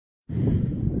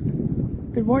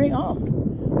Good morning, all.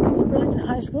 This is the Burlington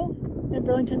High School in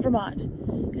Burlington, Vermont.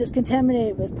 It is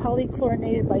contaminated with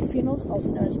polychlorinated biphenyls, also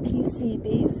known as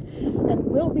PCBs, and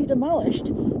will be demolished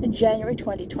in January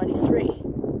 2023.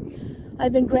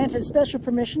 I've been granted special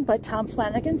permission by Tom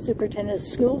Flanagan, Superintendent of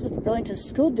Schools at the Burlington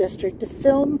School District, to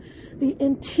film the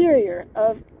interior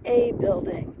of a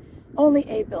building. Only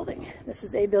a building. This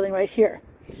is a building right here.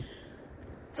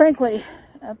 Frankly,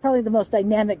 probably the most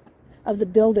dynamic of the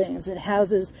buildings. It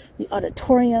houses the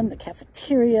auditorium, the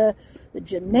cafeteria, the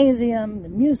gymnasium, the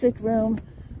music room,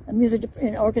 music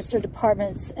and orchestra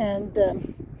departments, and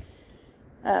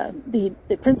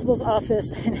the principal's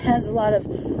office, and has a lot of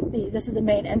this is the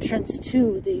main entrance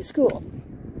to the school.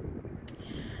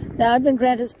 Now, I've been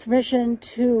granted permission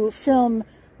to film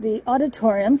the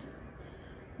auditorium,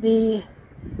 the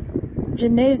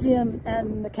gymnasium,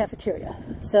 and the cafeteria,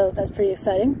 so that's pretty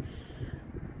exciting.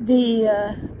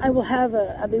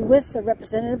 I'll be with a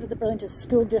representative of the Burlington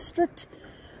School District,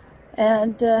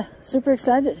 and super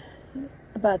excited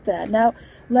about that. Now,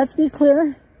 let's be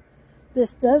clear,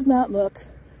 this does not look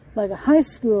like a high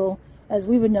school as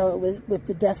we would know it with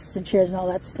the desks and chairs and all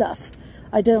that stuff.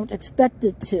 I don't expect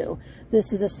it to.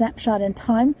 This is a snapshot in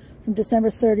time from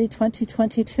December 30,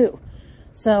 2022.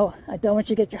 So I don't want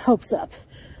you to get your hopes up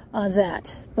on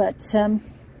that. But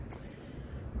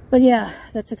yeah,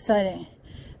 that's exciting.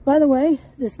 By the way,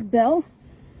 this bell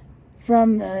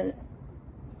from an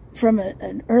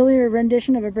earlier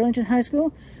rendition of a Burlington High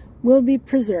School will be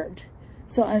preserved.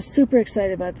 So I'm super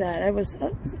excited about that.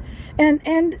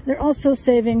 And they're also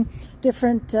saving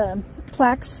different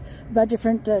plaques about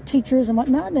different teachers and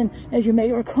whatnot. And as you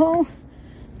may recall,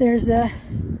 there's a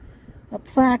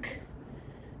plaque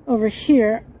over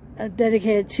here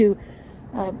dedicated to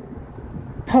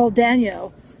Paul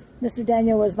Daniel. Mr.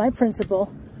 Daniel was my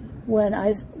principal when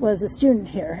I was a student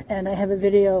here, and I have a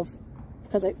video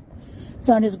because I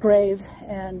found his grave,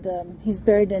 and he's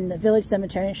buried in the Village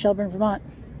Cemetery in Shelburne, Vermont.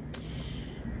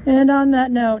 And on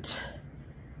that note,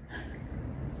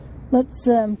 let's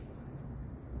go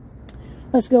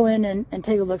in and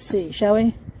take a look-see, shall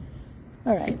we?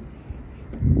 All right.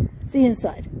 See you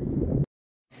inside.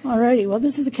 Alrighty, well,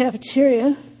 this is the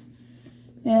cafeteria,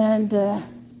 and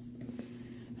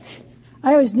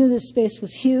I always knew this space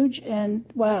was huge, and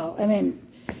wow, I mean,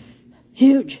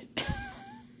 huge.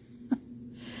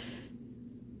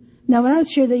 Now, when I was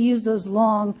here, they used those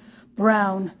long,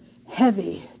 brown,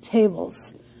 heavy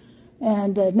tables.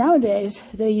 And nowadays,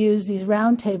 they use these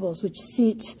round tables, which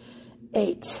seat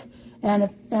 8, and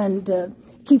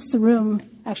keeps the room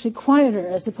actually quieter,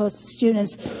 as opposed to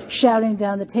students shouting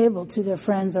down the table to their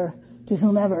friends or to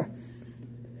whomever.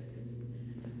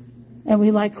 And we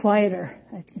like quieter,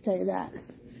 I can tell you that.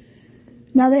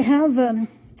 Now, they have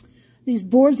these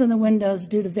boards on the windows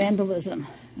due to vandalism.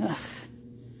 Ugh.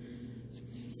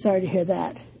 Sorry to hear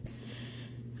that.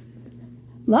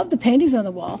 Love the paintings on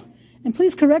the wall. And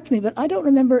please correct me, but I don't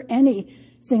remember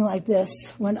anything like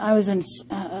this when I was in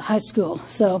high school.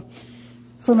 So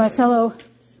for my fellow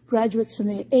graduates from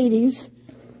the 80s,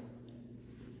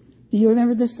 do you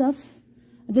remember this stuff?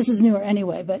 This is newer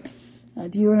anyway, but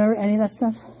do you remember any of that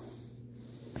stuff?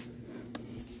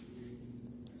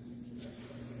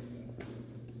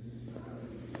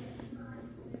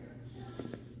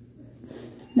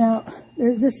 Now,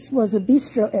 this was a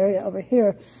bistro area over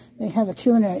here. They have a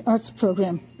culinary arts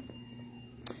program.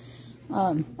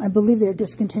 I believe they're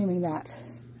discontinuing that.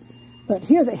 But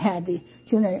here they had the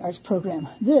culinary arts program.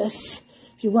 This,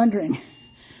 if you're wondering,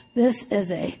 this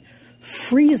is a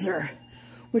freezer,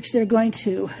 which they're going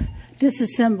to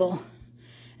disassemble.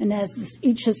 And as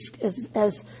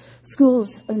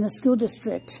schools in the school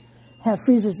district have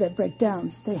freezers that break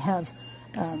down, they have,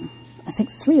 I think,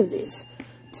 3 of these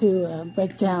to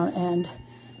break down and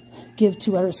give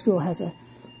to whatever school has a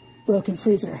broken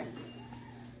freezer.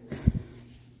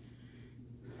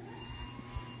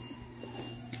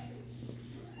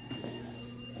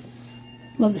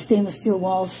 Love the stainless steel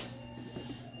walls,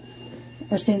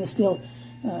 or stainless steel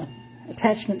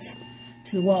attachments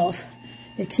to the walls.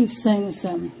 It keeps things,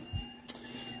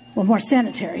 well, more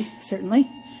sanitary, certainly.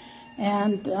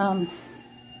 And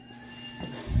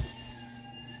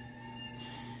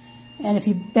if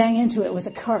you bang into it with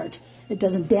a cart, it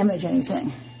doesn't damage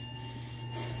anything.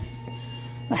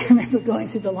 I remember going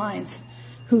through the lines,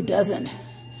 who doesn't,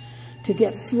 to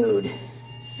get food.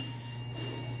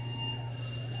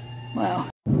 Wow.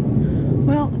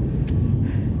 Well,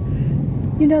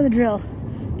 you know the drill.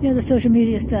 You know the social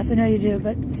media stuff. I know you do.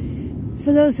 But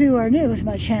for those who are new to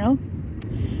my channel,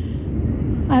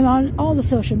 I'm on all the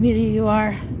social media you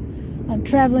are. I'm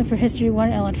Traveling for History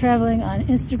 1 Ellen Traveling on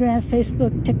Instagram,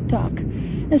 Facebook, TikTok,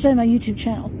 inside my YouTube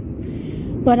channel.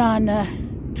 But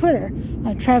on Twitter,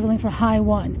 I'm traveling for High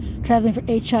 1, traveling for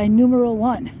HI numeral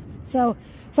 1. So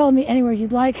follow me anywhere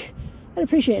you'd like. I'd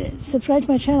appreciate it. Subscribe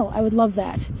to my channel. I would love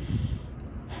that.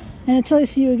 And until I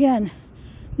see you again,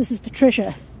 this is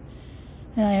Patricia,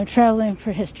 and I am traveling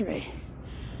for history.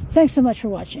 Thanks so much for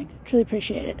watching. Truly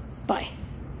appreciate it. Bye.